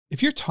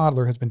If your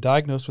toddler has been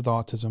diagnosed with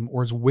autism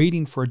or is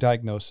waiting for a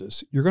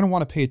diagnosis, you're going to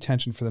want to pay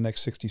attention for the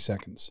next 60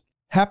 seconds.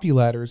 Happy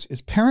Ladders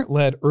is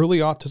parent-led early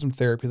autism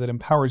therapy that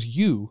empowers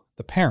you,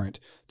 the parent,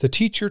 to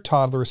teach your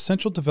toddler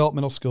essential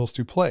developmental skills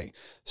through play.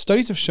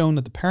 Studies have shown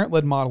that the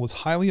parent-led model is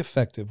highly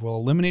effective while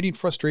eliminating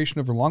frustration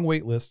over long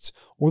wait lists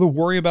or the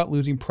worry about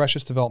losing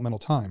precious developmental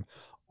time,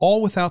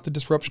 all without the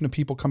disruption of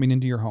people coming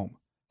into your home.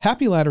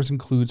 Happy Ladders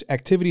includes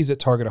activities that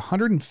target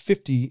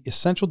 150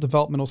 essential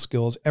developmental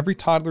skills every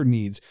toddler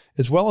needs,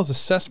 as well as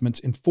assessments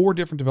in 4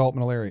 different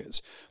developmental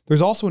areas.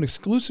 There's also an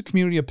exclusive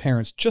community of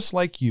parents just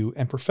like you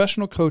and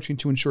professional coaching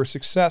to ensure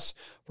success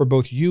for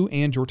both you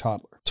and your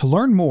toddler. To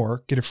learn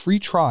more, get a free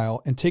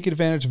trial, and take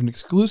advantage of an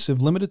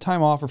exclusive limited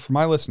time offer for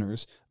my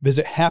listeners,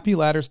 visit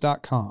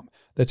happyladders.com.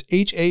 That's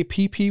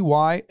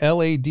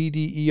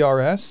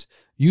HAPPYLADDERS.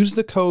 Use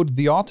the code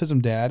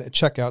TheAutismDad at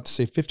checkout to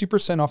save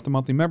 50% off the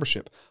monthly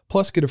membership.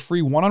 Plus, get a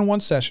free one-on-one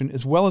session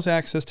as well as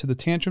access to the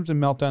Tantrums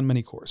and Meltdown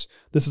mini course.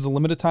 This is a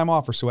limited time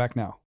offer, so act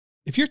now.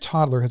 If your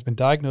toddler has been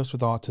diagnosed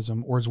with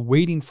autism or is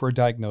waiting for a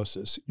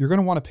diagnosis, you're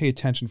going to want to pay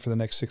attention for the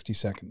next 60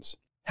 seconds.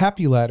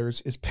 Happy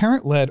Ladders is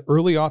parent-led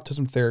early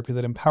autism therapy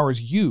that empowers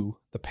you,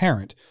 the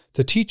parent,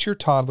 to teach your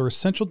toddler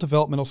essential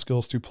developmental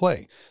skills through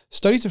play.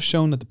 Studies have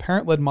shown that the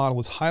parent-led model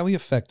is highly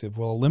effective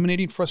while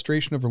eliminating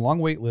frustration over long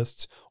wait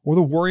lists or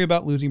the worry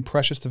about losing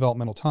precious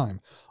developmental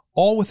time,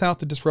 all without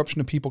the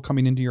disruption of people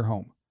coming into your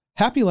home.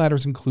 Happy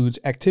Ladders includes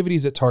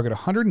activities that target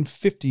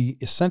 150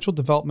 essential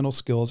developmental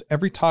skills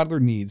every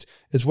toddler needs,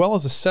 as well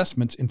as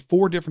assessments in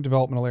 4 different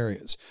developmental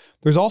areas.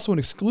 There's also an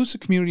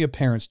exclusive community of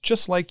parents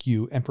just like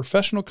you and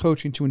professional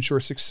coaching to ensure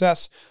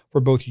success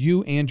for both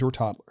you and your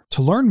toddler.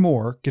 To learn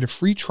more, get a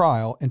free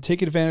trial, and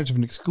take advantage of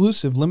an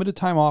exclusive limited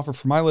time offer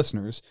for my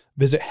listeners,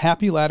 visit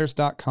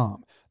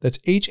happyladders.com. That's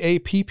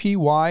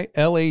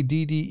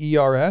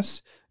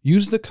HAPPYLADDERS.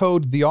 Use the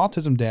code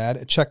TheAutismDad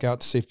at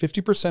checkout to save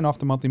 50% off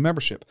the monthly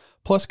membership.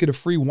 Plus, get a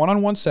free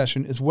one-on-one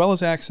session as well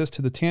as access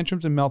to the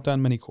Tantrums and Meltdown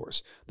mini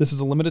course. This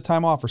is a limited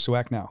time offer, so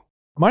act now.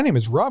 My name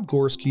is Rob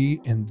Gorski,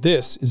 and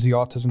this is the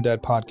Autism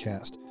Dad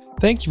Podcast.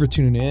 Thank you for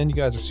tuning in. You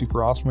guys are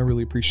super awesome. I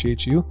really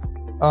appreciate you.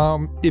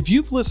 If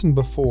you've listened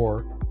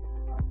before,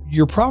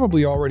 you're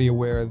probably already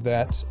aware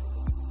that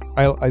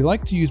I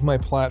like to use my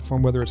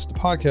platform, whether it's the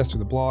podcast or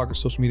the blog or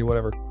social media,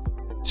 whatever,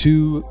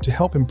 to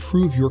help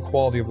improve your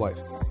quality of life.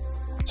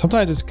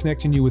 Sometimes it's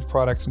connecting you with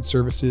products and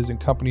services and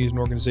companies and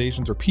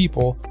organizations or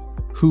people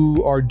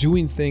who are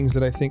doing things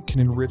that I think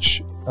can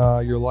enrich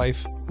your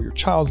life or your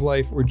child's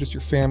life or just your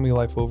family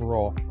life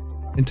overall.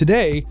 And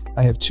today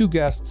I have 2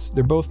 guests.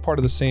 They're both part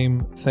of the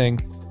same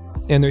thing,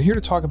 and they're here to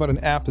talk about an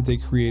app that they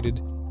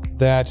created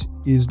that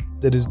is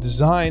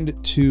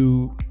designed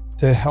to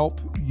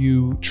help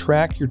you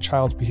track your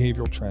child's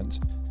behavioral trends.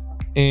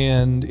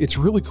 And it's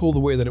really cool the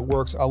way that it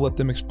works. I'll let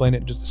them explain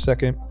it in just a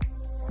second.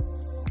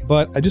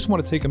 But I just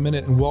want to take a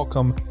minute and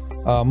welcome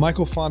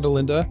Michael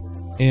Fondelinda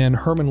and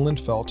Herman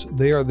Lindfelt.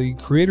 They are the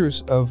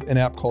creators of an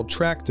app called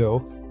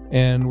Tracto,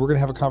 and we're going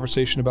to have a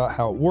conversation about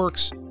how it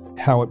works,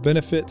 how it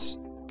benefits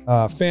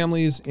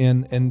families,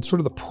 and sort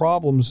of the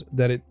problems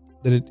that it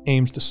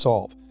aims to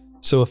solve.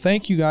 So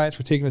thank you guys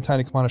for taking the time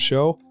to come on a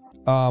show.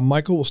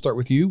 Michael, we'll start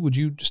with you. Would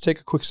you just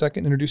take a quick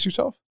second and introduce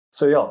yourself?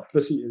 So yeah,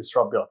 firstly, it's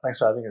Rob. Yeah, thanks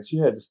for having us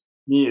here. Just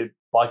me,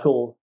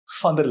 Michael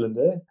van der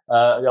Linde,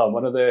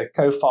 one of the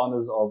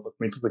co-founders of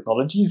Augmental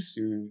Technologies,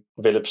 who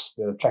develops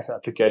the Tracto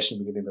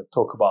application we're going to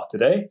talk about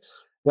today.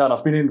 Yeah, and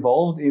I've been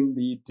involved in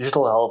the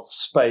digital health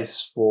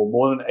space for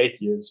more than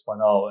 8 years by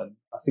now. And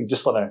I think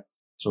just on a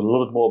sort of a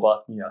little bit more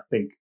about me, I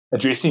think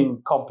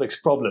addressing complex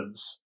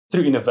problems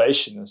through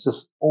innovation has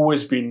just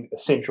always been a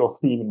central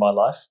theme in my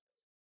life.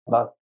 And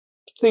I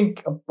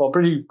think I'm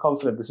pretty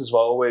confident this is why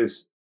I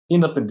always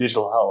end up in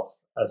digital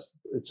health, as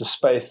it's a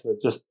space that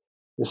just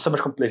there's so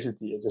much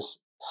complexity and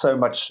just so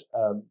much,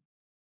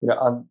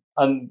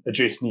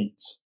 unaddressed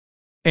needs.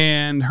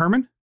 And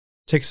Herman,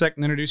 take a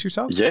second and introduce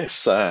yourself.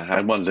 Yes,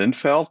 Herman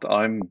Lindfelt.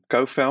 I'm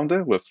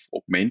co-founder with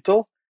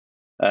Augmental.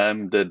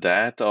 I'm the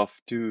dad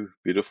of 2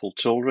 beautiful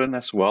children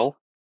as well.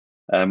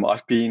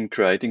 I've been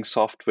creating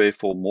software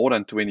for more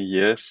than 20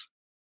 years.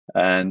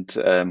 And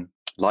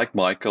like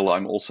Michael,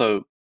 I'm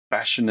also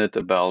passionate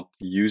about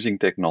using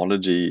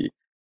technology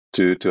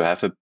to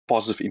have a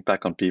positive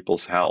impact on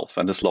people's health.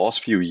 And this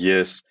last few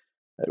years,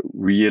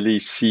 really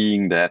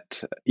seeing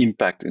that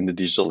impact in the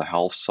digital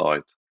health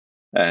side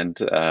and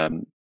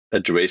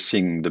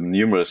addressing the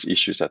numerous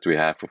issues that we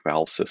have with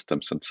health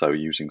systems, and so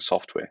using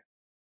software.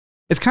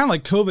 It's kind of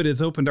like COVID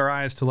has opened our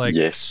eyes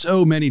to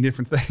so many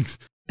different things.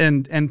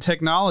 And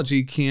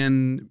technology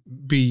can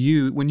be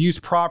used, when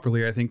used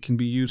properly, I think can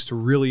be used to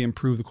really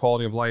improve the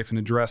quality of life and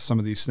address some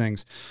of these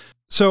things.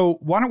 So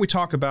why don't we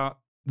talk about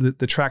the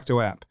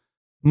Tracto app?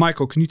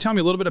 Michael, can you tell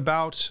me a little bit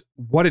about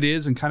what it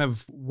is and kind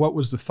of what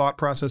was the thought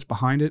process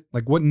behind it?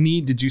 Like, what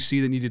need did you see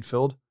that needed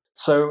filled?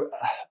 So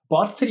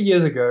about 3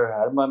 years ago,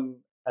 Herman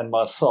and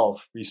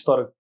myself, we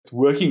started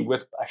working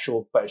with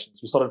actual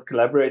patients. We started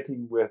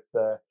collaborating with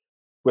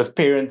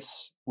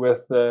parents,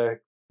 with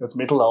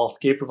mental health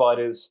care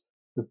providers,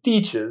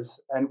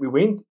 teachers, and we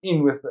went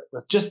in with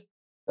just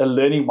a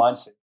learning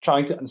mindset,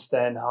 trying to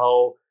understand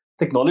how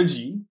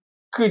technology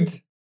could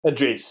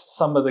address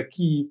some of the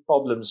key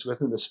problems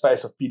within the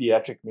space of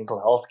pediatric mental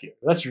health care.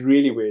 That's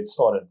really where it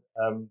started.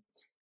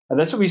 And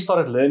that's when we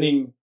started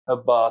learning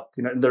about,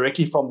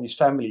 directly from these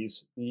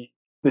families,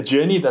 the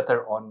journey that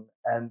they're on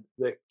and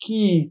the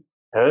key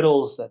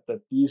hurdles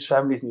that these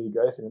families need to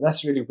go through. And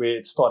that's really where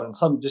it started.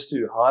 And just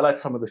to highlight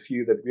some of the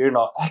few that we're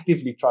now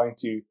actively trying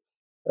to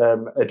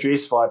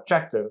address via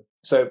Tracto.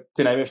 So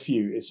to name a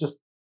few, it's just,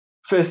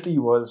 firstly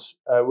was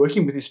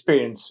working with his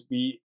parents.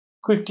 We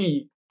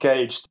quickly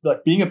gauged,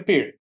 like being a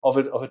parent of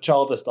a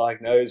child that's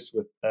diagnosed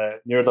with a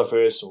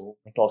neurodiverse or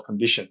mental health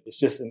condition, it's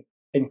just an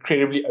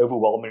incredibly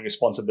overwhelming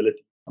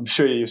responsibility. I'm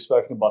sure you've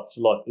spoken about this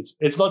a lot.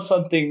 It's not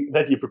something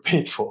that you're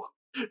prepared for.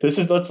 This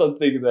is not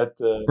something that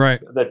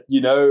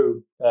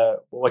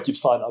that what you've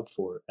signed up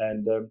for,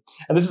 and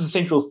this is a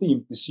central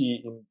theme you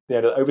see in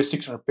there are over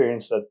 600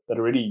 parents that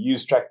already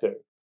use Tracto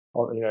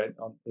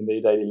in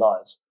their daily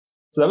lives.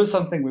 So that was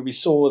something where we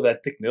saw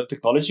that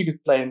technology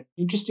could play an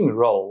interesting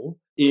role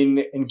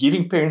in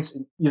giving parents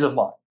ease of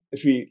mind.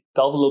 If we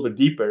delve a little bit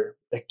deeper,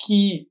 a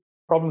key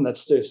problem that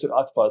stood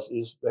out for us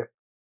is the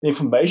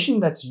information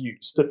that's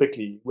used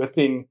typically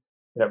within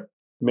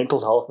mental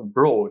health and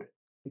broad.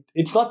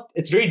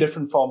 It's very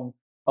different from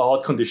a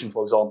heart condition,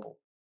 for example.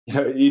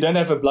 You don't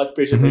have a blood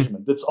pressure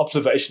measurement. It's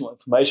observational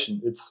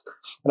information.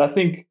 And I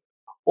think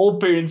all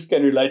parents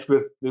can relate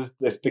with this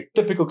the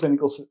typical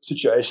clinical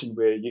situation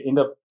where you end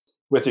up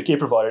with your care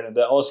provider and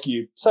they ask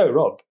you, "So,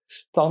 Rob,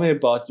 tell me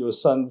about your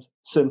son's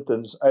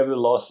symptoms over the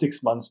last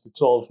 6 months to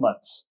 12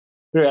 months."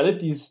 The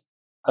reality is,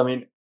 I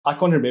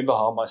can't remember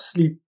how my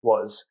sleep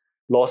was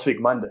last week,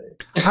 Monday.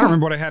 I don't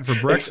remember what I had for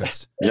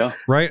breakfast. Yeah.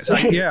 Right? So,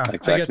 yeah,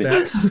 exactly.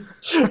 I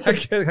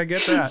get that. I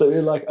get that. So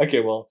you're like, okay,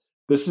 well,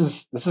 this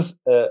is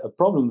a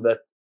problem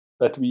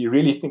that we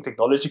really think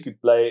technology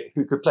could play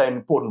an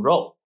important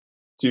role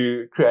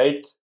to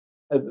create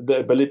the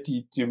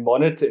ability to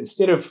monitor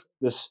instead of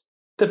this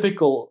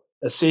typical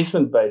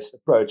assessment-based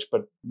approach,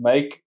 but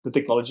make the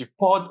technology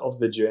part of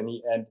the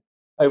journey and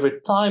over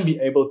time be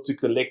able to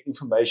collect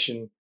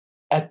information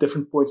at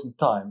different points in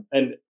time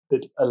and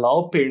that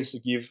allow parents to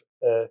give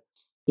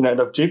an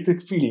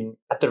objective feeling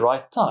at the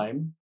right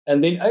time.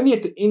 And then only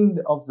at the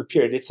end of the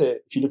period, let's say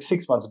if you look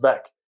 6 months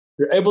back,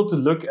 you're able to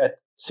look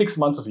at 6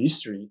 months of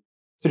history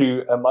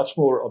through a much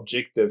more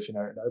objective, and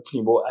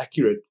hopefully more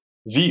accurate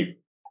view.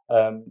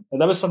 And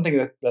that was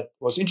something that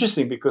was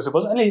interesting because it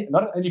was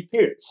not only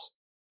parents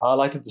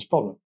highlighted this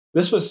problem.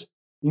 This was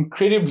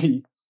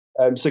incredibly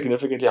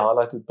significantly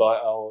highlighted by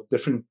our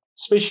different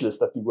specialists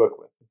that we work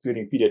with,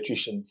 including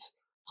pediatricians,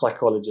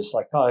 psychologists,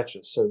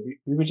 psychiatrists. So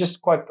we were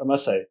just quite, I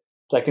must say,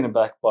 taken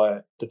aback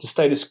by that the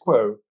status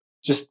quo.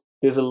 Just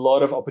there's a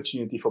lot of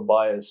opportunity for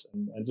bias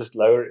and just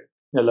lower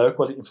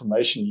quality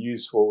information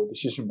used for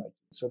decision making.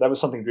 So that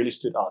was something that really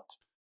stood out.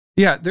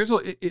 Yeah, there's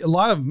a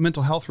lot of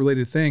mental health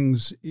related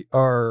things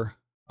are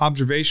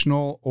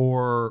observational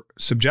or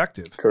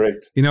subjective.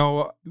 Correct.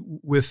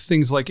 With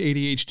things like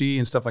ADHD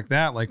and stuff like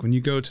that, like when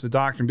you go to the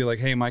doctor and be like,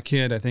 "Hey, my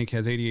kid, I think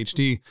has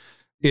ADHD,"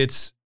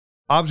 it's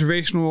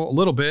observational a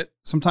little bit.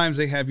 Sometimes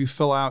they have you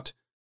fill out,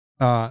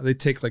 they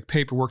take like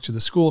paperwork to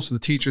the school so the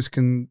teachers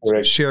can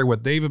share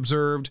what they've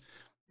observed.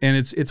 And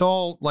it's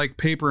all like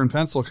paper and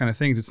pencil kind of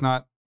things. It's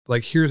not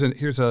like, here's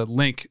a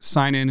link,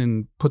 sign in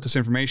and put this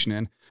information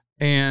in.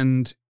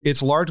 And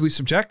it's largely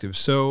subjective.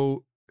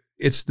 So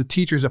it's the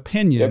teacher's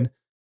opinion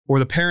or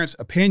the parent's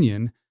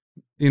opinion.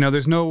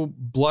 There's no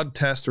blood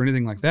test or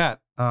anything like that.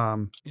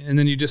 And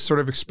then you just sort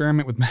of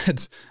experiment with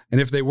meds.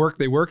 And if they work,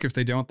 they work. If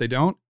they don't, they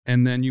don't.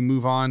 And then you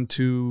move on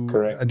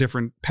to a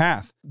different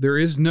path. There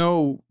is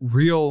no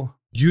real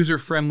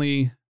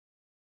user-friendly,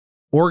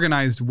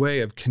 organized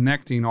way of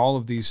connecting all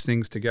of these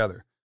things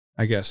together,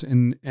 I guess.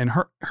 And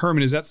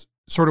Herman, is that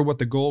sort of what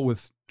the goal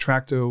with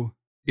Tracto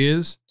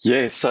is?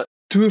 Yes.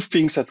 Two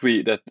things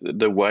that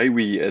the way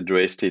we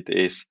addressed it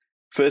is,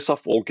 first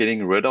of all,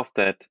 getting rid of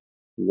that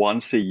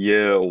once a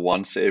year or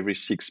once every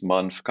 6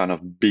 months kind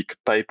of big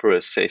paper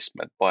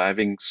assessment by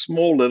having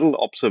small little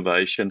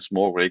observations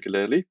more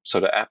regularly. So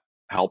the app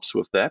helps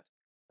with that.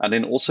 And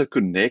then also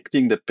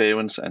connecting the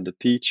parents and the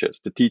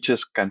teachers. The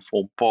teachers can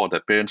form part,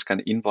 the parents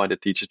can invite the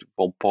teachers to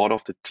form part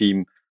of the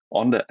team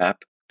on the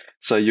app.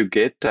 So you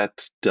get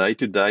that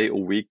day-to-day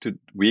or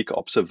week-to-week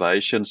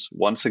observations.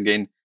 Once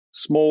again,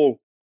 small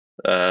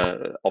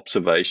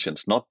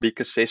observations, not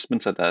big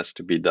assessments that has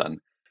to be done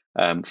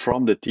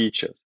from the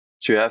teachers.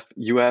 So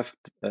you have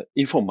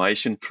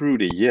information through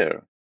the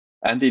year,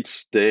 and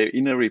it's there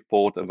in a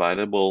report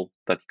available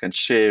that you can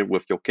share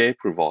with your care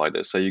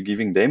provider. So you're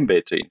giving them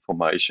better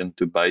information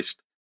to base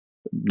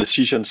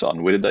decisions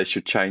on whether they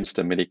should change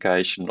the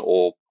medication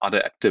or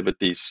other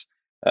activities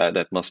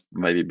that must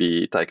maybe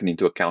be taken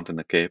into account in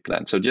the care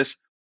plan. So just,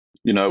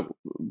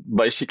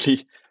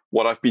 basically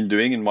what I've been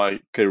doing in my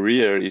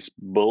career is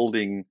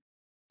building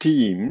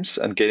teams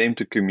and getting them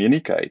to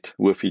communicate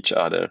with each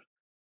other.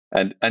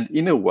 And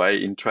in a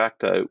way, in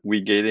Tracto, we're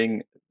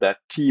getting that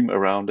team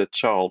around a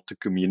child to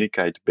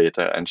communicate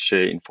better and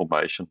share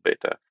information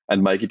better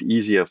and make it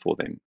easier for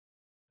them.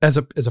 As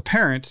a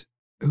parent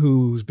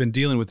who's been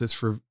dealing with this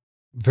for a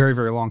very,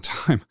 very long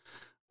time,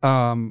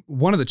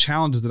 one of the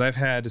challenges that I've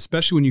had,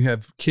 especially when you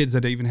have kids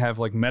that even have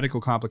like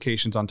medical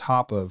complications on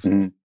top of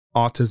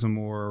autism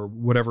or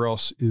whatever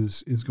else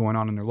is going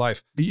on in their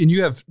life, and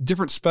you have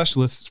different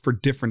specialists for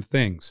different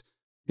things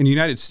in the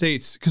United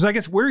States. Because I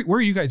guess where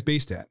are you guys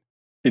based at?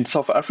 In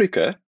South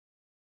Africa,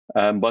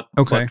 but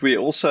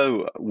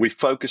we're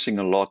focusing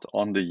a lot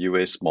on the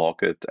US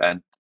market,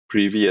 and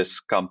previous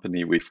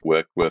company we've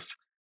worked with,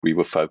 we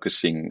were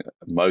focusing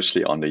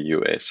mostly on the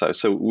US.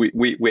 So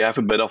we have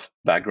a bit of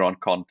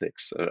background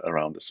context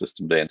around the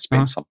system there and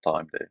spend some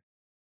time there.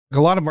 A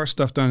lot of our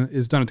stuff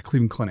is done at the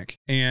Cleveland Clinic,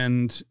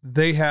 and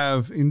they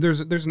have, and there's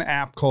an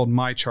app called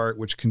My Chart,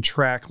 which can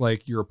track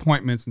like your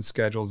appointments and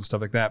schedules and stuff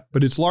like that.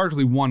 But it's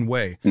largely one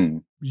way.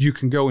 You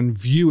can go and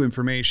view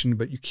information,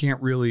 but you can't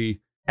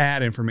really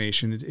add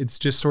information. It's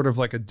just sort of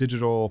like a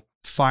digital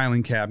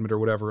filing cabinet or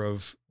whatever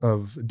of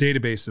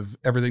database of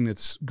everything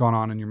that's gone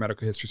on in your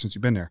medical history since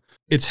you've been there.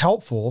 It's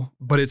helpful,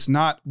 but it's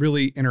not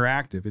really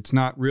interactive. It's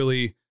not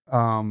really,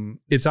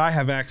 it's I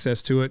have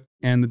access to it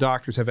and the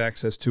doctors have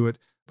access to it,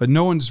 but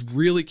no one's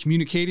really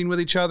communicating with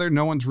each other.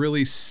 No one's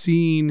really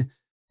seen,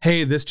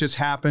 hey, this just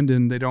happened,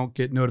 and they don't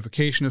get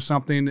notification of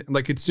something.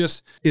 Like it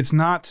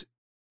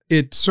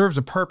serves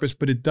a purpose,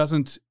 but it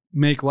doesn't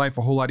make life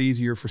a whole lot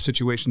easier for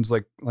situations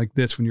like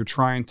this, when you're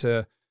trying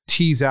to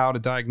tease out a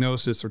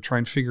diagnosis or try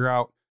and figure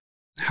out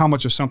how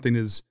much of something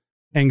is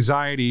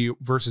anxiety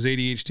versus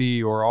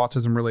ADHD or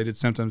autism related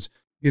symptoms.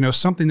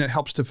 Something that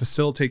helps to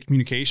facilitate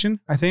communication,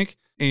 I think,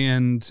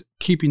 and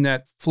keeping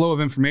that flow of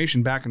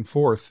information back and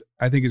forth,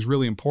 I think is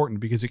really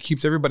important, because it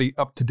keeps everybody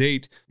up to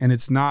date. And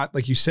it's not,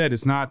 like you said,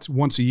 it's not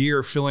once a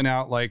year filling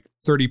out like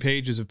 30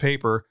 pages of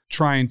paper,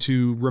 trying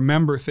to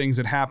remember things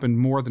that happened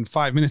more than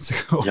 5 minutes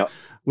ago,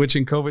 which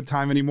in COVID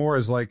time anymore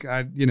is like,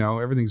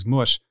 everything's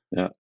mush.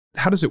 Yeah.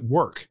 How does it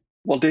work?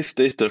 Well, there's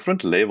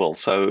different levels.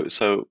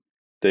 So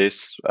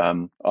there's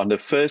on the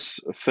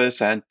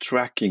first-hand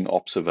tracking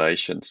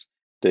observations,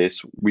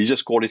 we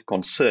just call it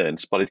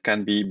concerns, but it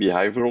can be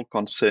behavioral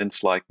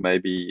concerns like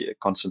maybe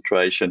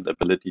concentration,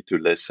 ability to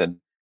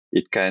listen.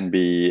 It can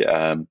be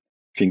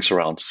things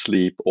around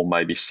sleep, or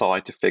maybe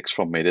side effects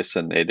from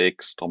medicine,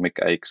 headaches, stomach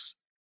aches,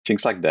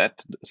 things like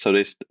that. So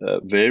there's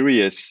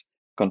various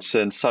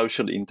concerns,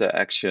 social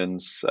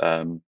interactions,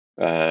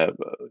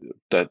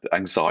 that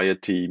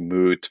anxiety,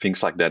 mood,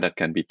 things like that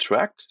can be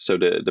tracked. So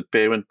the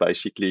parent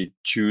basically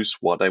choose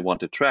what they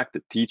want to track.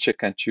 The teacher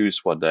can choose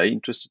what they're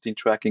interested in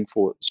tracking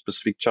for a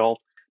specific child,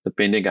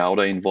 depending how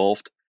they're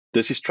involved.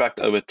 This is tracked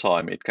over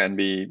time.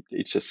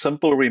 It's a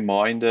simple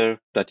reminder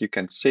that you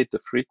can set the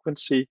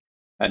frequency,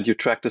 and you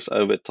track this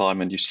over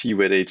time, and you see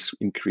whether it's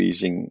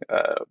increasing,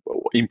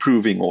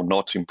 improving or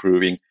not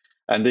improving.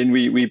 And then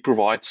we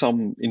provide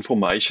some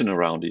information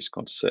around these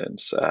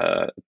concerns,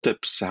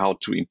 tips how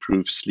to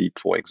improve sleep,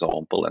 for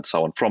example, and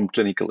so on, from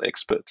clinical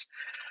experts.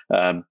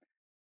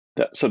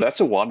 So that's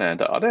the one hand.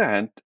 The other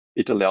hand,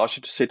 it allows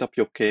you to set up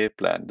your care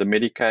plan, the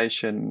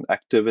medication,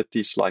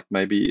 activities like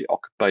maybe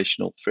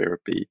occupational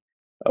therapy,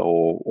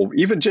 or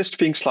even just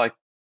things like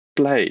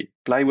play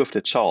with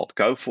the child,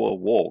 go for a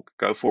walk,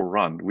 go for a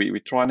run. We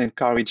try and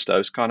encourage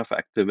those kind of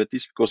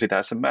activities because it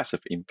has a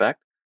massive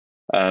impact.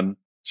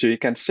 So you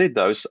can set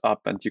those up,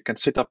 and you can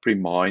set up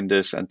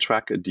reminders and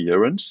track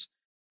adherence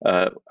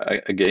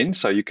again.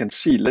 So you can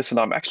see, listen,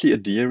 I'm actually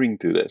adhering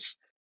to this.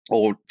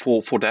 Or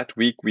for that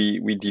week,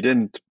 we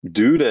didn't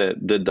do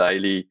the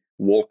daily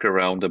walk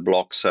around the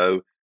block.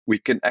 So we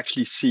can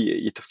actually see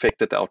it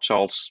affected our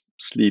child's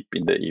sleep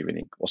in the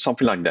evening or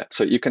something like that.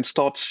 So you can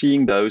start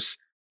seeing those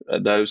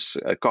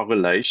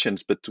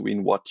correlations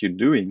between what you're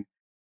doing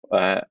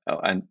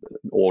and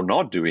or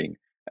not doing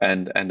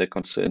and the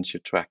concerns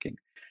you're tracking.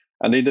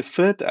 And then the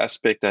third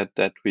aspect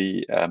that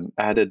we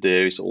added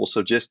there is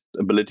also just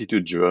ability to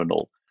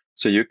journal.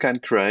 So you can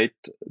create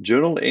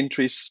journal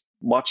entries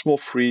much more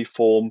free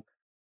form,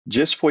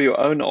 just for your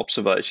own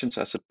observations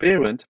as a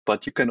parent,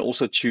 but you can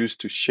also choose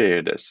to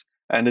share this.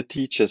 And the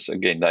teachers,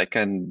 again, they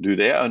can do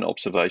their own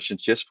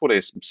observations just for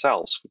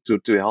themselves,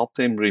 to help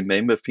them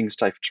remember things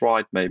they've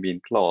tried maybe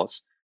in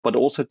class, but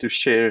also to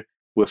share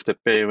with the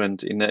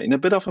parent in a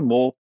bit of a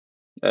more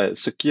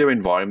secure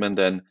environment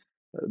than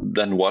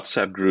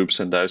WhatsApp groups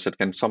and those that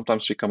can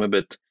sometimes become a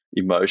bit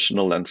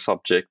emotional and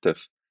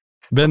subjective.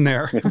 Been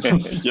there.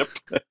 Yep,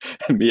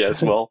 me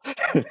as well.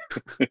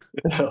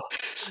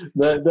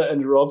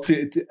 And Rob,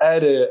 to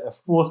add a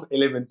fourth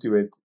element to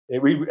it,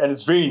 and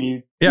it's very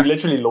new. Yeah. We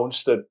literally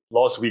launched it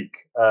last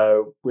week,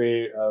 where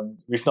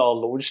we've now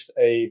launched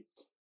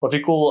what we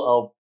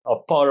call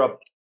our Power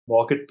Up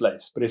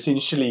marketplace. But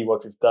essentially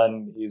what we've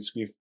done is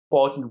we've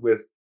partnered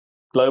with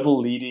global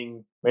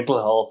leading mental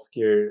health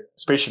care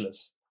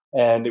specialists,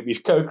 and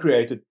we've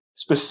co-created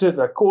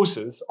specific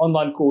courses,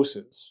 online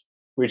courses,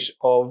 which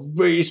are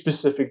very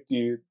specific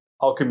to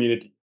our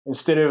community.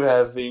 Instead of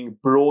having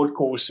broad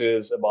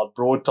courses about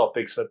broad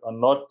topics that are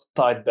not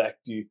tied back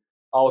to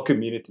our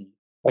community,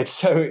 It's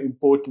so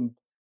important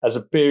as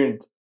a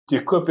parent to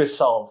equip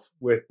yourself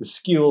with the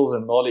skills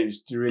and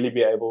knowledge to really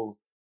be able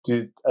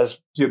to, as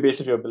to your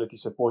best of your ability,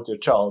 support your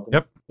child.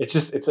 Yep. It's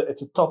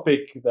a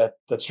topic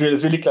that's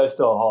really close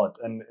to our heart,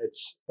 and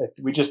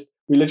we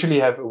literally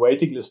have a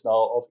waiting list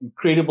now of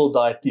incredible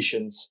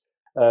dietitians,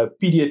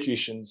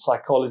 pediatricians,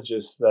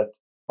 psychologists that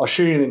are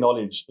sharing the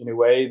knowledge in a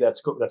way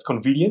that's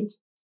convenient.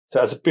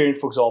 So as a parent,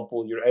 for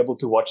example, you're able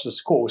to watch this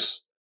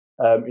course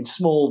in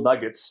small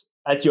nuggets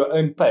at your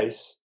own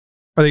pace.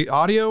 Are they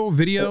audio,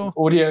 video?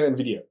 Audio and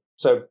video.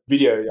 So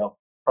video, yeah,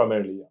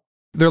 primarily, yeah.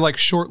 They're like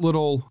short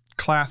little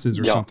classes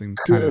or something,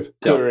 kind of.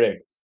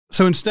 Correct.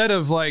 So instead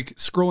of like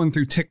scrolling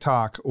through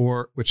TikTok,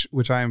 or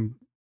which I'm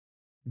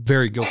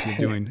very guilty of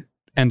doing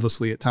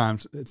endlessly at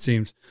times, it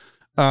seems,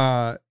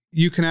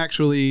 you can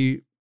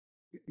actually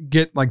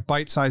get like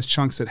bite-sized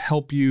chunks that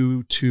help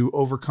you to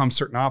overcome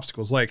certain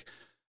obstacles. Like,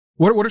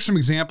 what are some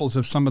examples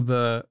of some of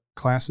the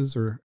classes?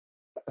 Or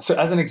so,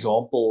 as an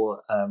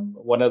example,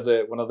 one of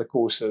the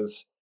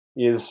courses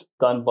is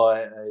done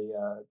by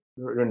a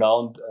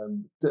renowned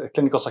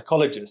clinical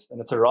psychologist, and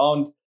it's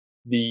around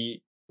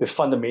the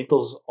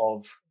fundamentals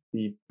of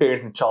the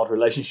parent and child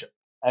relationship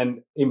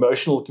and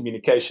emotional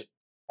communication.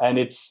 And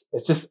it's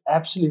just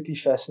absolutely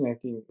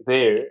fascinating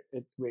there.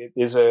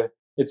 It's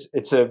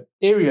a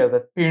area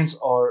that parents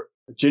are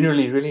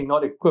generally really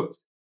not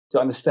equipped to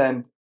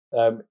understand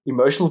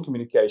emotional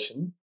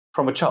communication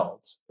from a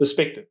child's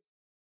perspective.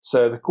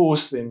 So the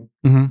course then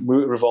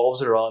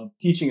revolves around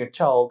teaching a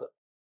child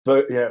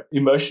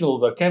emotional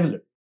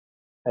vocabulary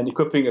and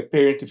equipping a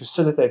parent to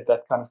facilitate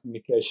that kind of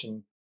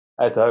communication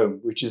at home,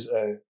 which is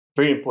a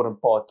very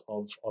important part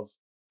of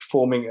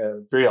forming a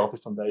very healthy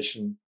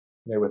foundation,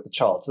 with the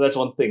child. So that's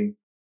one thing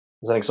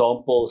as an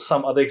example.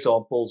 Some other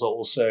examples are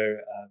also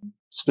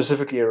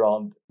specifically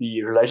around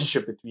the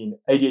relationship between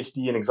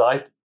ADHD and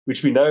anxiety,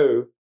 which we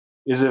know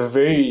is a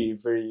very,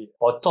 very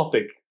hot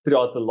topic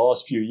throughout the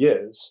last few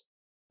years.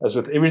 As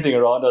with everything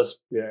around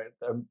us,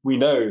 we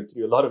know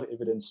through a lot of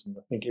evidence, and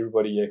I think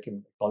everybody here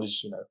can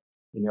acknowledge,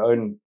 in your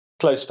own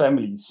close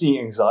family, seeing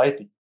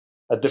anxiety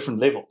at different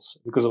levels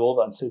because of all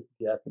the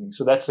uncertainty happening.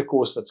 So that's the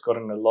course that's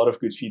gotten a lot of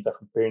good feedback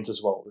from parents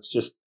as well. It's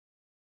just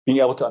being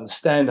able to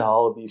understand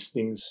how these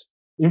things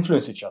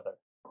influence each other.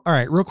 All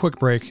right, real quick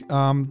break.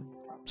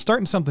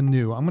 Starting something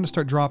new. I'm going to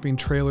start dropping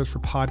trailers for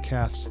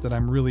podcasts that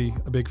I'm really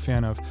a big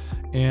fan of.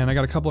 And I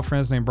got a couple of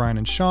friends named Brian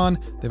and Sean.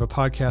 They have a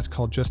podcast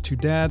called Just Two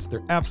Dads.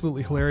 They're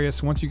absolutely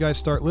hilarious. Once you guys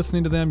start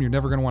listening to them, you're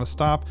never going to want to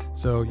stop.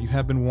 So you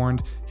have been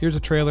warned. Here's a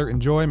trailer.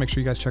 Enjoy. Make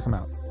sure you guys check them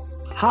out.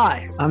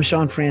 Hi, I'm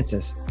Sean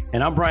Francis.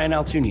 And I'm Brian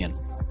Altunian.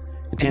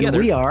 And together,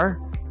 we are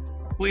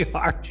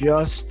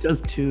just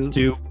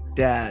two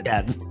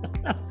dads.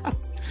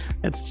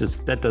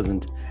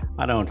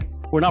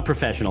 We're not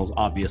professionals,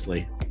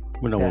 obviously.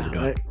 We know what we're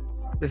doing.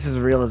 This is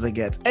as real as it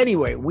gets.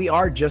 Anyway, we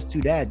are Just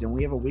Two Dads, and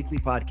we have a weekly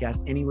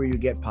podcast anywhere you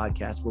get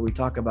podcasts where we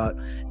talk about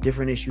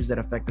different issues that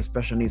affect the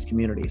special needs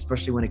community,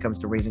 especially when it comes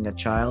to raising a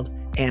child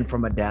and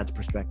from a dad's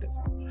perspective.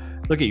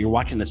 Look, you're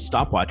watching this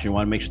stopwatch and you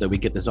want to make sure that we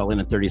get this all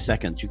in 30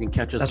 seconds. You can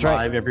catch us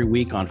live every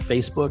week on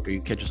Facebook, or you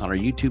can catch us on our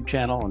YouTube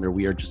channel under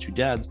We Are Just Two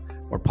Dads,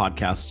 or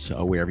podcasts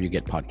wherever you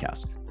get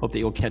podcasts. Hope that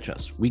you'll catch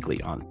us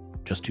weekly on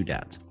Just Two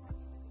Dads.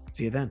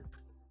 See you then.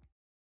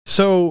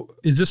 So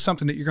is this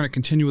something that you're going to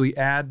continually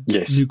add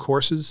new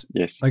courses?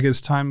 Yes. Like as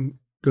time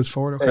goes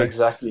forward? Okay.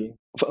 Exactly.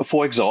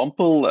 For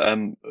example,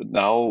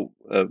 now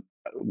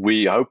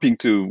we're hoping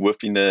to,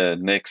 within the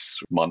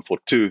next month or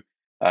two,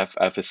 have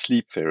a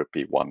sleep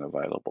therapy one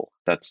available.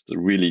 That's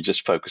really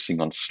just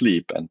focusing on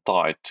sleep and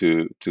tied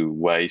to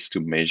ways to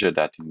measure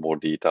that in more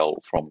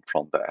detail from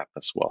the app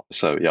as well.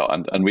 So yeah,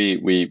 and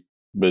we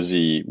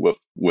busy with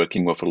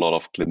working with a lot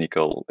of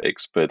clinical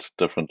experts,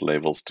 different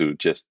levels, to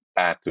just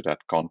add to that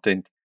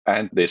content.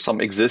 And there's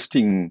some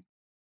existing,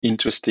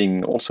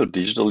 interesting, also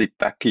digitally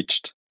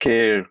packaged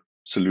care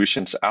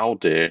solutions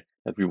out there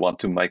that we want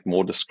to make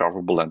more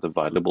discoverable and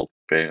available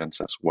to parents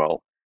as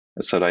well,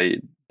 so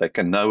they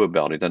can know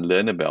about it and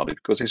learn about it.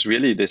 Because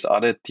there's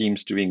other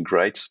teams doing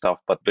great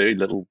stuff, but very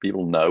little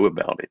people know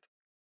about it.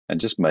 And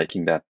just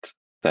making that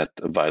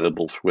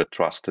available through a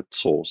trusted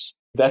source.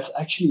 That's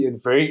actually a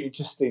very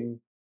interesting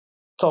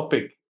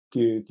topic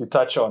to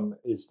touch on,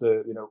 is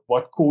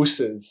what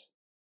courses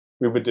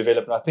we would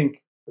develop. And I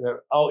think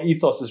our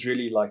ethos is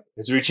really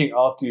is reaching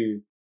out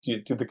to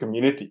the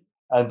community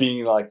and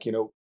being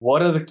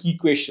what are the key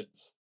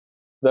questions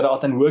that are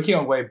then working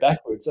our way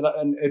backwards.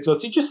 And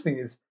what's interesting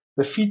is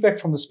the feedback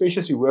from the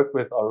specialists we work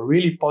with are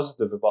really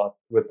positive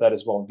with that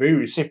as well. Very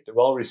receptive,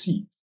 well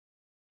received,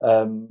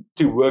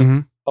 to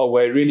work our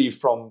way really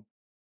from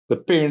the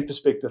parent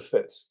perspective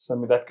first.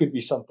 So that could be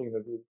something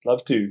that we'd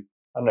love to,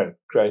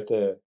 create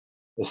a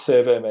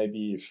survey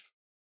maybe,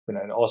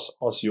 and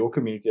ask your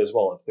community as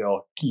well if there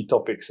are key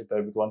topics that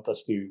they would want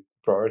us to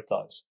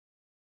prioritize.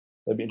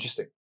 That'd be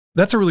interesting.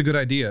 That's a really good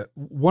idea.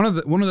 One of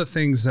the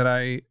things that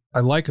I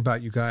like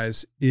about you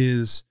guys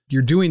is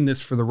you're doing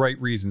this for the right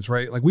reasons,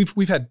 right? Like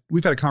we've had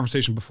a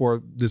conversation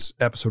before this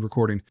episode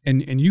recording,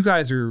 and you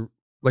guys are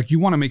like, you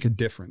want to make a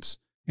difference.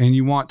 and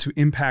you want to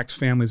impact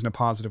families in a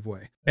positive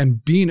way.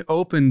 And being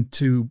open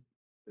to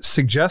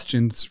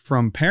suggestions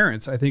from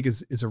parents, I think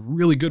is a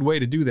really good way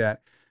to do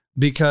that,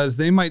 because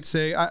they might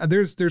say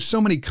there's so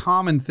many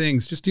common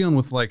things just dealing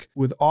with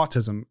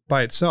autism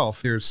by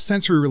itself. There's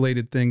sensory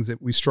related things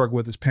that we struggle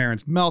with as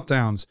parents,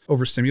 meltdowns,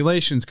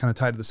 overstimulations kind of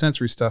tied to the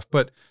sensory stuff.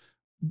 But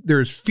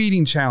there's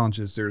feeding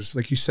challenges. There's,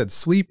 like you said,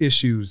 sleep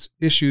issues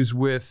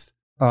with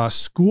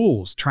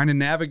schools, trying to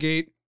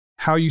navigate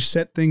how you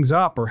set things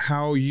up or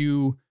how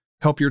you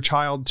help your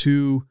child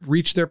to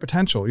reach their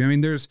potential. I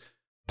mean, there's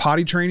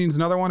potty training is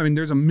another one. I mean,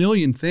 there's a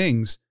million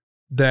things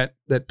that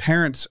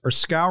parents are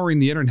scouring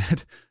the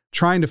internet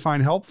trying to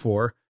find help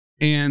for,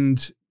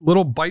 and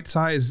little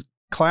bite-sized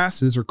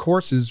classes or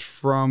courses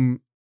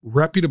from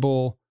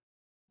reputable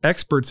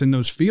experts in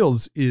those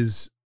fields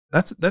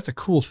that's a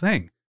cool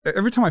thing.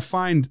 Every time I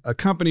find a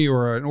company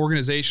or an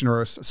organization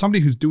or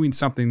somebody who's doing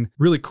something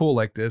really cool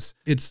like this,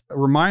 it's a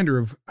reminder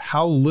of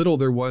how little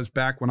there was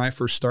back when I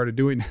first started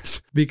doing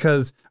this.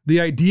 Because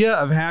the idea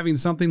of having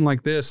something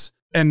like this,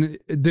 and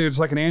there's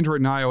like an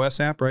Android and iOS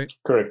app, right?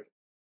 Correct.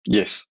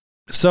 Yes.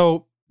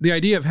 So the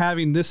idea of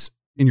having this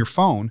in your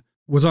phone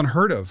was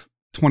unheard of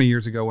 20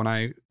 years ago when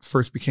I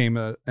first became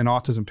an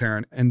autism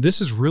parent. And this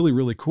is really,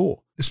 really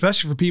cool,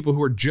 especially for people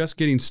who are just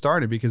getting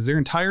started, because their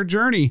entire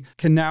journey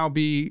can now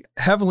be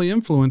heavily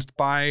influenced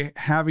by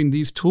having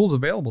these tools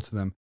available to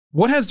them.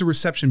 What has the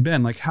reception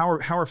been? Like, how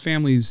are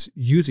families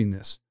using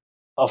this?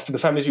 For the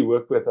families we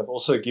work with have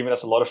also given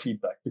us a lot of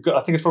feedback,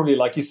 because I think it's probably,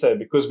 like you said,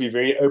 because we're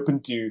very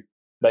open to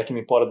making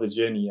it part of the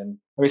journey. And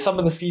I mean, some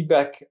of the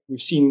feedback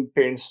we've seen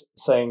parents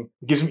saying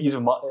it gives them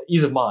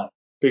ease of mind,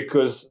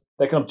 because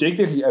they can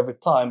objectively over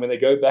time, when they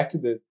go back to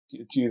the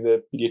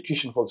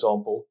pediatrician, for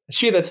example,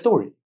 share that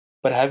story,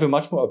 but have a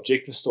much more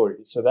objective story.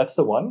 So that's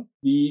the one.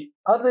 The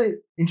other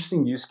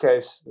interesting use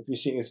case that we're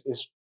seeing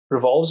is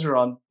revolves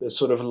around the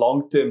sort of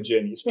long-term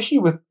journey, especially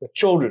with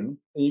children.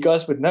 And you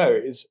guys would know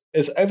is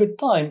over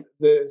time,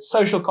 the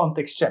social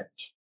context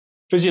change.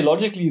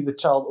 Physiologically, the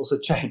child also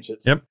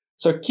changes. Yep.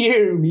 So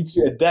care needs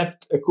to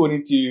adapt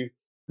according to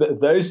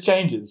those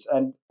changes.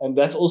 And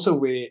that's also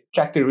where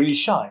Tracto really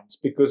shines,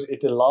 because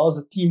it allows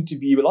the team to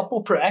be a lot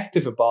more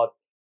proactive about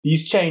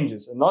these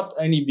changes and not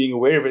only being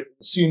aware of it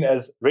as soon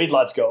as red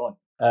lights go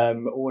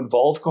on, or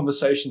involve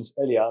conversations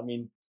earlier. I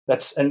mean,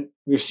 and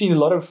we've seen a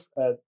lot of,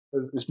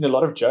 there's been a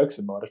lot of jokes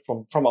about it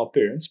from our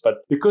parents,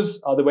 but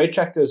because the way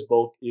Tracto is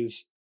built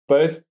is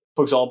both,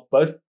 for example,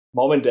 both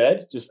mom and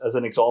dad, just as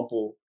an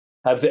example,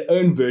 have their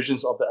own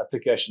versions of the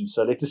application.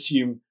 So let's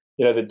assume,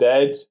 the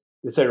dad,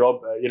 let's say,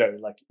 Rob, you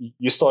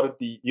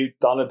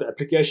download the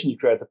application, you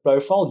create the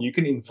profile, you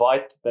can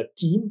invite that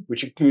team,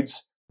 which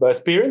includes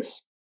both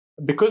parents,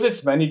 because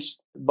it's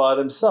managed by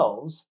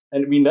themselves.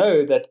 And we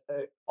know that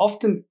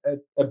often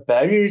a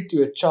barrier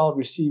to a child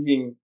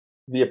receiving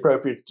the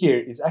appropriate care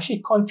is actually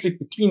conflict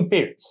between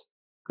parents,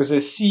 because they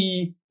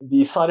see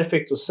the side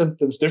effects or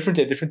symptoms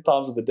differently at different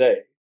times of the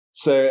day.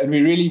 So, and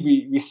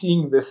we're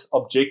seeing this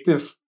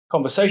objective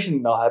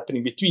conversation now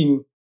happening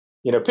between,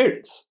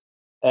 parents.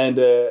 And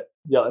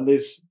and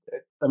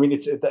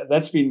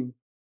that's been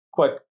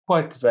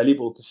quite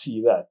valuable to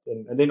see that.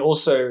 And then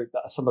also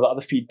some of the other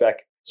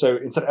feedback. So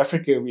in South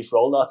Africa, we've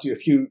rolled out to a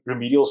few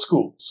remedial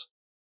schools,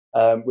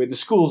 where the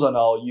schools are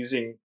now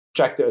using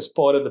Tracto as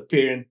part of the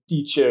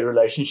parent-teacher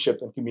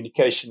relationship and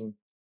communication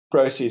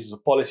processes or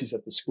policies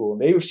at the school.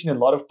 And they've seen a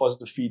lot of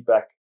positive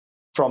feedback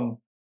from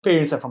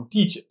parents and from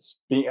teachers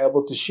being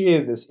able to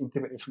share this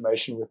intimate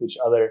information with each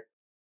other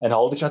and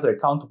hold each other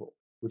accountable,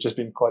 which has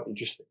been quite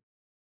interesting.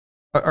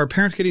 Are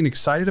parents getting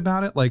excited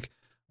about it? Like,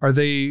 are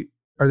they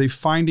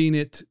finding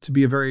it to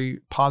be a very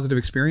positive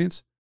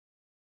experience?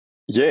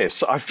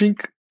 Yes, I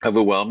think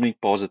overwhelmingly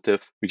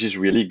positive, which is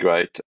really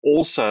great.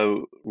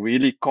 Also,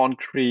 really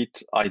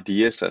concrete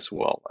ideas as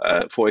well.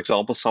 For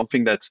example,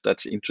 something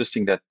that's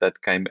interesting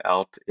that came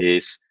out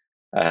is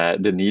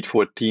the need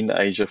for a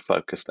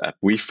teenager-focused app.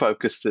 We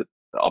focused it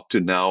up to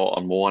now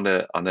on more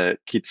on a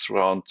kids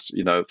around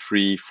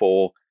 3,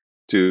 4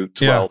 to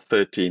 12,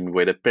 13,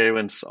 where the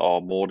parents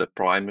are more the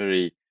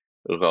primary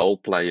role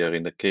player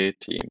in the care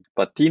team.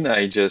 But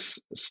teenagers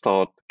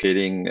start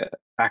getting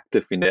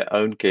active in their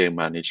own care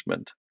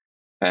management.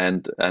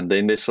 And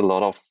then there's a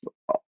lot of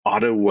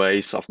other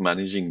ways of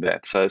managing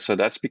that. So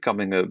that's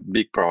becoming a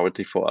big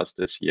priority for us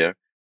this year.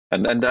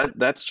 And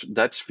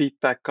that's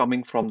feedback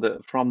coming from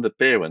the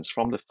parents,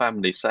 from the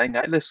family, saying,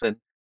 hey, listen,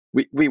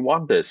 we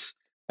want this.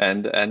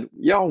 And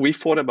we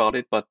thought about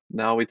it, but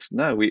now we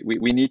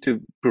need to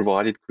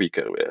provide it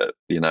quicker,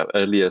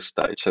 earlier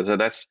stage. So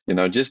that's,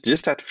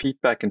 just that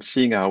feedback and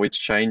seeing how it's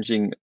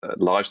changing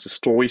lives, the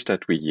stories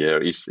that we hear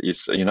is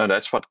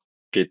that's what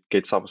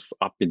gets us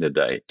up in the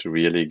day to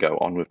really go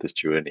on with this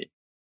journey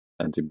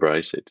and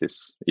embrace it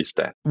is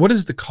that. What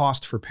is the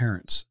cost for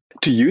parents?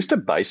 To use the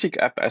basic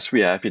app as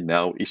we have it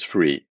now is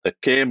free. The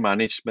care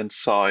management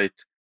side,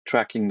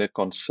 tracking the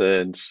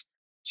concerns,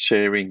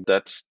 sharing,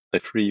 that's the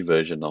free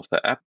version of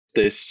the app.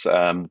 There's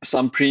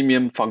some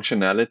premium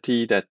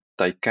functionality that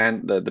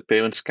the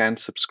parents can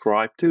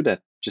subscribe to.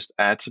 That just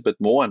adds a bit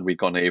more, and we're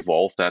going to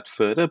evolve that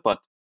further. But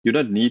you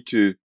don't need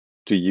to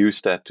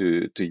use that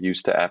to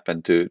use the app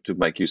and to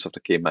make use of the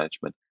care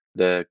management.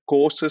 The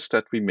courses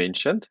that we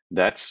mentioned,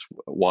 that's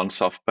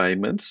once-off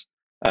payments.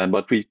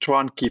 But we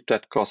try and keep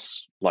that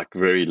cost like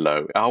very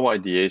low. Our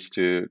idea is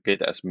to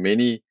get as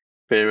many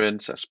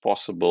parents as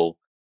possible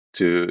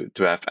to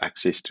have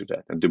access to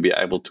that and to be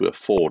able to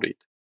afford it.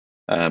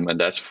 And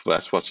that's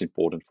what's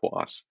important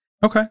for us.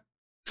 Okay.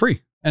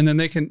 Free. And then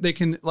they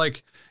can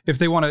like, if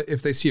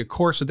they see a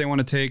course that they want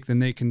to take, then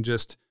they can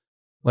just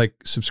like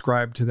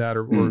subscribe to that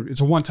or it's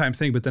a one-time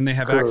thing, but then they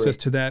have access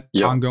to that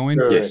ongoing.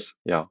 Yes.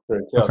 Yeah.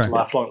 Okay.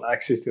 Lifelong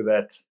access to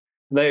that.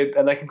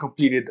 And they can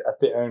complete it at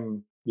their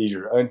own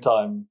leisure, own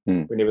time,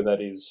 whenever that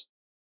is.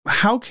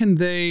 How can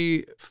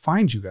they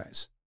find you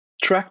guys?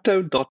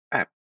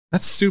 Tracto.app.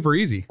 That's super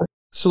easy.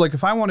 So like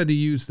if I wanted to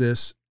use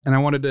this and I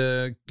wanted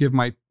to give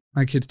my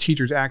kids'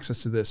 teachers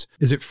access to this,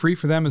 is it free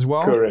for them as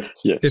well?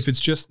 Correct. Yes. If it's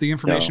just the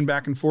information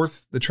back and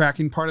forth, the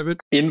tracking part of it?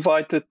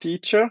 Invite the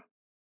teacher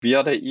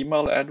via their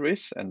email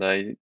address and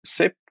they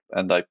accept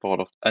and they part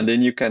of. And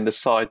then you can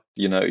decide,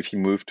 if you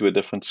move to a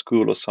different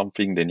school or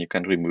something, then you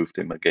can remove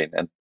them again.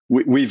 And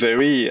we're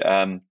very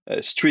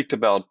strict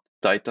about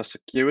data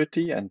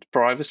security and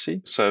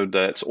privacy. So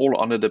that's all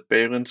under the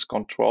parents'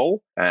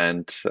 control.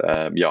 And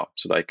so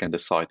they can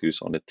decide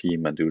who's on the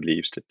team and who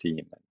leaves the team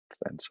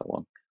and so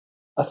on.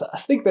 I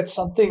think that's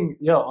something,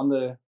 on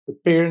the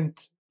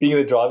parent being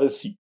the driver's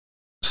seat.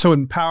 So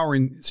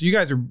empowering. So you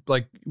guys are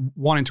like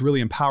wanting to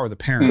really empower the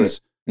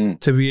parents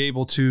to be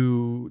able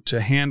to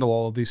handle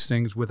all of these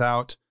things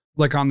without,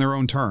 like, on their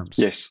own terms.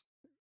 Yes.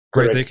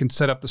 Right. Correct. They can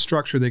set up the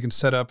structure. They can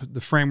set up the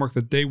framework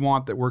that they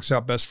want that works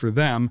out best for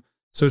them.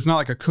 So it's not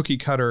like a cookie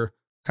cutter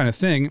kind of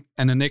thing.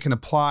 And then they can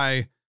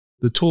apply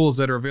the tools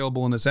that are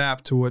available in this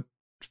app to what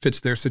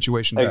fits their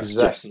situation best.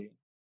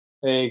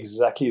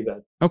 Exactly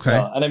that.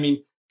 Okay. And I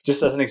mean,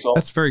 just as an example.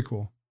 That's very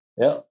cool.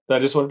 Yeah. I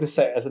just wanted to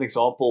say, as an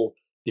example,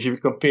 if you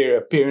would compare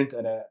a parent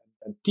and a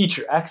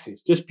teacher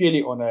access, just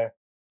purely on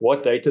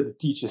what data the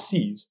teacher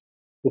sees,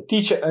 the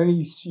teacher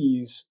only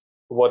sees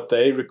what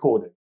they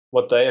recorded,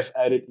 what they have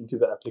added into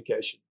the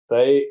application.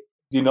 They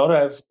do not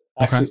have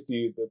access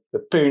to the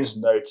parents'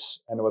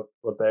 notes and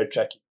what they're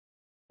tracking.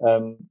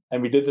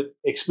 And we did it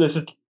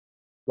explicitly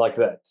like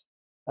that.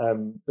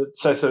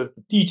 So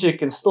the teacher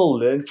can still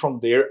learn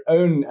from their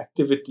own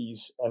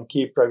activities and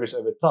care progress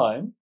over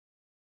time,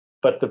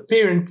 but the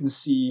parent can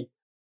see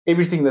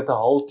everything that the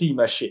whole team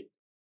has shared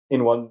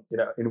in one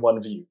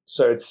view.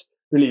 So it's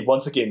really,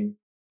 once again,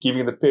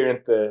 giving the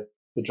parent the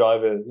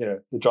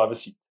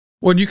driver's seat.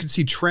 Well, you can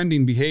see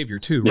trending behavior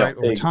too, right?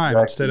 Over time,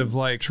 instead of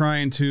like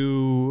trying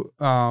to,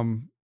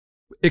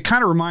 it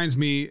kind of reminds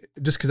me,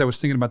 just because I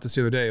was thinking about this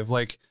the other day, of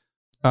like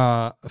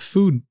a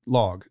food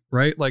log,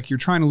 right? Like you're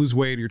trying to lose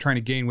weight or you're trying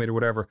to gain weight or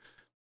whatever.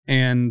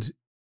 And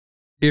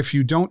if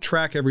you don't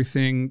track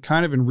everything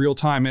kind of in real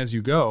time as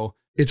you go,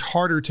 it's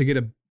harder to get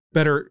a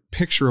better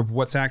picture of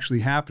what's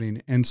actually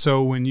happening. And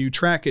so when you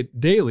track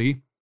it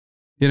daily,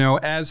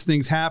 as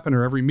things happen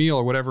or every meal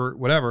or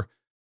whatever,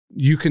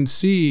 you can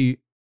see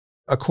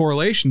a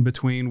correlation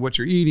between what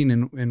you're eating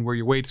and where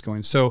your weight's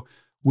going. So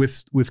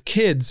with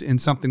kids in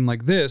something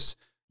like this,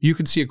 you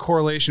can see a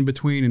correlation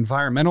between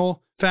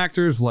environmental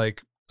factors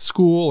like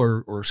school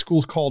or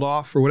school's called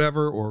off or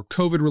whatever, or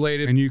COVID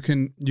related. And you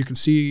can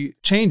see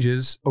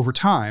changes over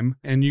time,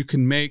 and you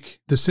can make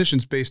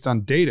decisions based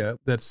on data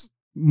that's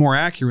more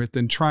accurate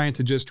than trying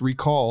to just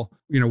recall,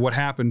 what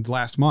happened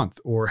last month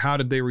or how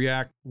did they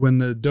react when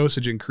the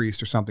dosage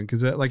increased or something.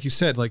 Because like you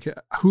said, like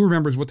who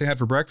remembers what they had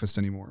for breakfast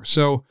anymore?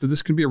 So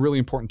this can be a really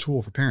important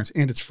tool for parents,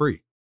 and it's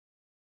free.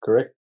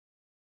 Correct.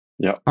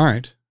 Yeah. All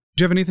right.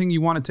 Do you have anything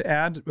you wanted to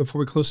add before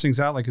we close things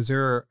out? Like,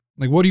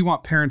 what do you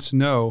want parents to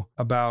know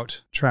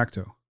about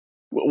Tracto?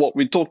 Well,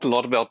 we talked a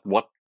lot about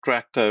what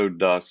Tracto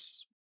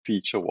does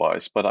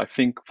feature-wise, but I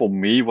think for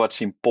me,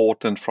 what's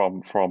important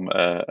from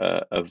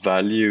a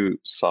value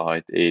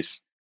side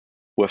is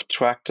with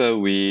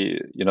Tracto,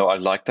 I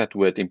like that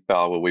word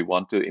empower. We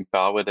want to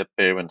empower the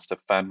parents, the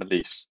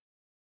families,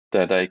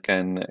 that they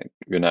can,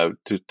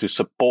 to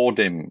support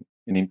them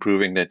in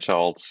improving their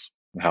child's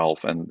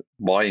health and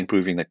by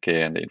improving the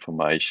care and the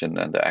information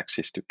and the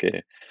access to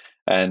care.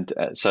 And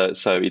so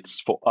it's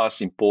for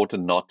us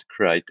important not to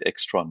create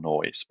extra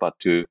noise, but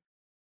to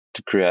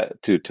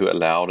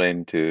allow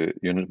them to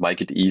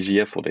make it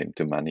easier for them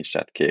to manage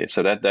that care.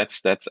 So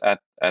that's at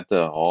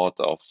the heart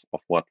of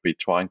what we're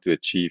trying to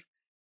achieve.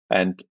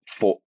 And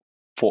for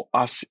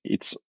us,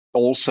 it's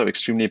also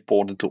extremely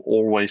important to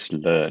always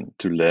learn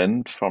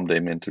from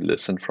them and to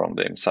listen from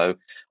them. So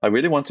I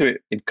really want to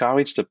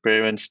encourage the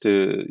parents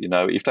to,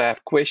 if they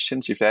have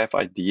questions, if they have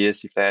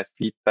ideas, if they have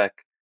feedback,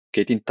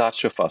 get in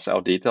touch with us.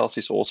 Our details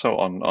is also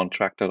on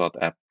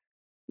Tracto.app.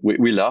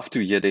 We love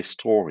to hear their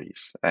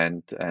stories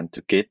and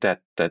to get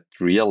that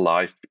real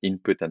life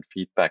input and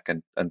feedback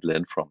and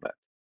learn from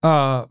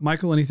that.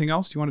 Michael, anything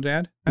else you wanted to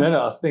add?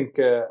 No, I think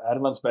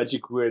Adam's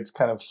magic words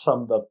kind of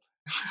summed up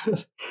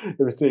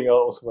everything I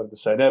also wanted to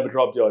say. No, but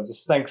Rob,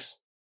 just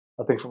thanks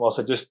I think from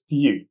also just to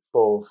you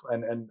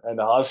and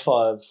a high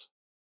five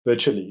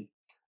virtually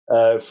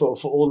for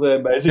all the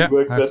amazing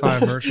work high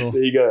five virtual.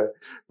 There you go.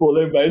 For all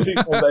the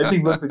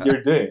amazing work that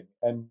you're doing.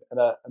 And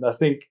I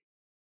think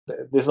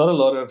there's not a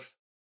lot of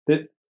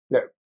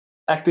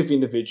active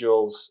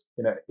individuals,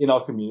 in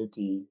our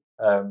community,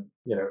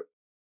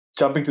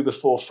 jumping to the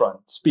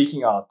forefront,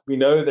 speaking out. We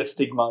know that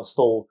stigma is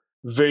still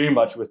very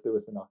much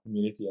within our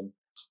community. And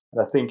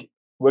I think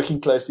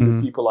working closely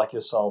with people like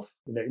yourself,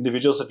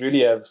 individuals that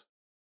really have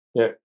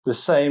the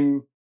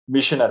same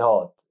mission at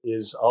heart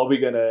is, are we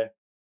going to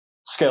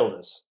scale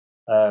this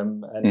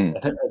and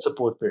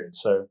support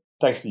parents? So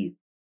thanks to you.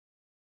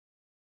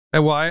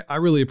 Well, I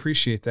really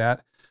appreciate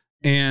that.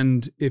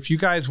 And if you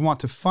guys want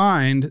to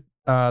find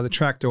the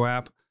Tracto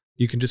app,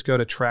 you can just go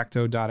to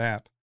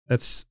tracto.app.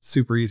 That's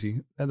super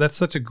easy. That's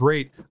such a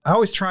great, I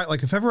always try,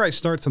 like if ever I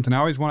start something, I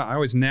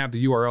always nab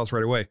the URLs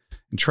right away.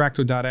 And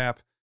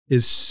tracto.app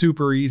is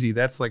super easy.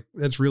 That's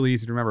really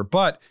easy to remember.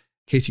 But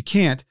in case you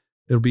can't,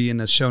 it'll be in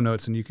the show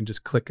notes and you can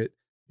just click it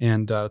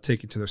and it'll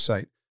take you to their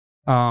site.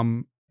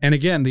 And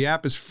again, the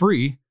app is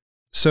free.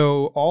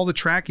 So all the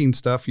tracking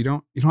stuff you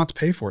don't have to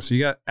pay for. So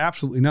you got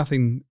absolutely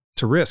nothing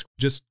to risk.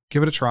 Just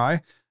give it a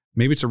try.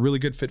 Maybe it's a really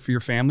good fit for your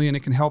family and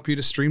it can help you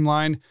to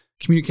streamline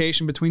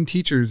communication between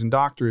teachers and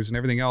doctors and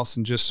everything else,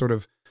 and just sort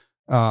of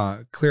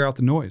clear out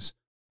the noise.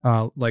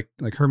 Like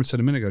Herman said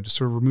a minute ago, just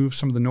sort of remove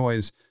some of the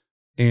noise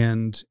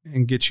and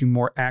get you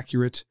more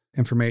accurate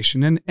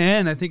information.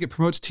 And I think it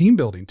promotes team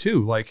building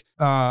too. Like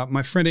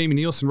my friend Amy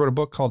Nielsen wrote a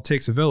book called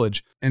Takes a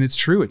Village, and it's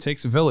true. It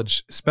takes a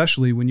village,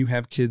 especially when you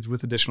have kids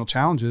with additional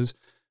challenges,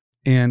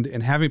 and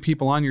having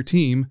people on your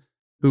team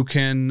who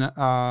can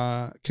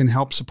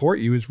help support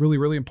you is really,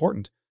 really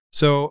important.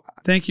 So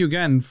thank you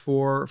again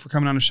for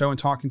coming on the show and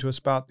talking to us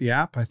about the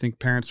app. I think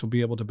parents will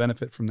be able to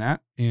benefit from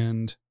that.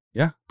 And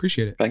yeah,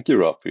 appreciate it. Thank you,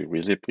 Rob. We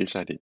really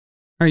appreciate it.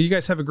 All right, you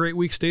guys have a great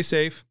week. Stay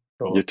safe.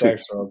 Cool. You too.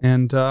 Thanks, Rob.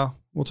 And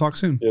we'll talk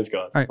soon. Yes,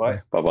 guys. All right, bye.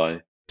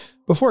 Bye-bye.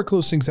 Before I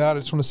close things out, I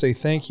just want to say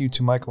thank you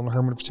to Michael and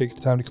Herman for taking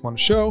the time to come on the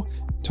show,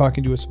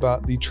 talking to us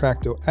about the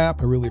Tracto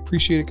app. I really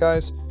appreciate it,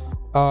 guys.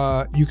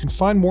 You can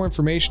find more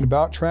information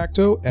about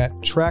Tracto at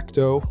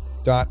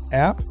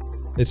tracto.app.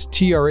 It's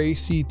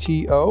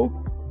tracto.app.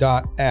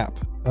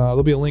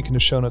 There'll be a link in the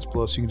show notes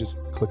below, so you can just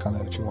click on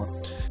that if you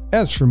want.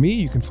 As for me,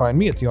 you can find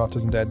me at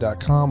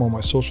theautismdad.com. All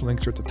my social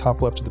links are at the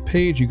top left of the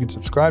page. You can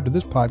subscribe to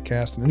this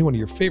podcast and any one of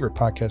your favorite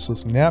podcast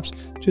listening apps.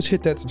 Just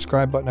hit that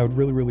subscribe button. I would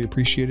really, really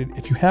appreciate it.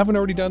 If you haven't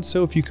already done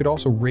so, if you could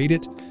also rate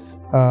it,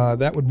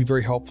 that would be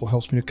very helpful.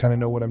 Helps me to kind of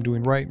know what I'm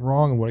doing right and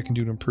wrong and what I can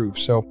do to improve.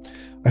 So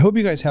I hope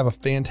you guys have a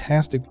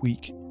fantastic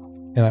week,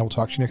 and I will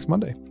talk to you next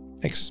Monday.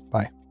 Thanks.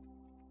 Bye.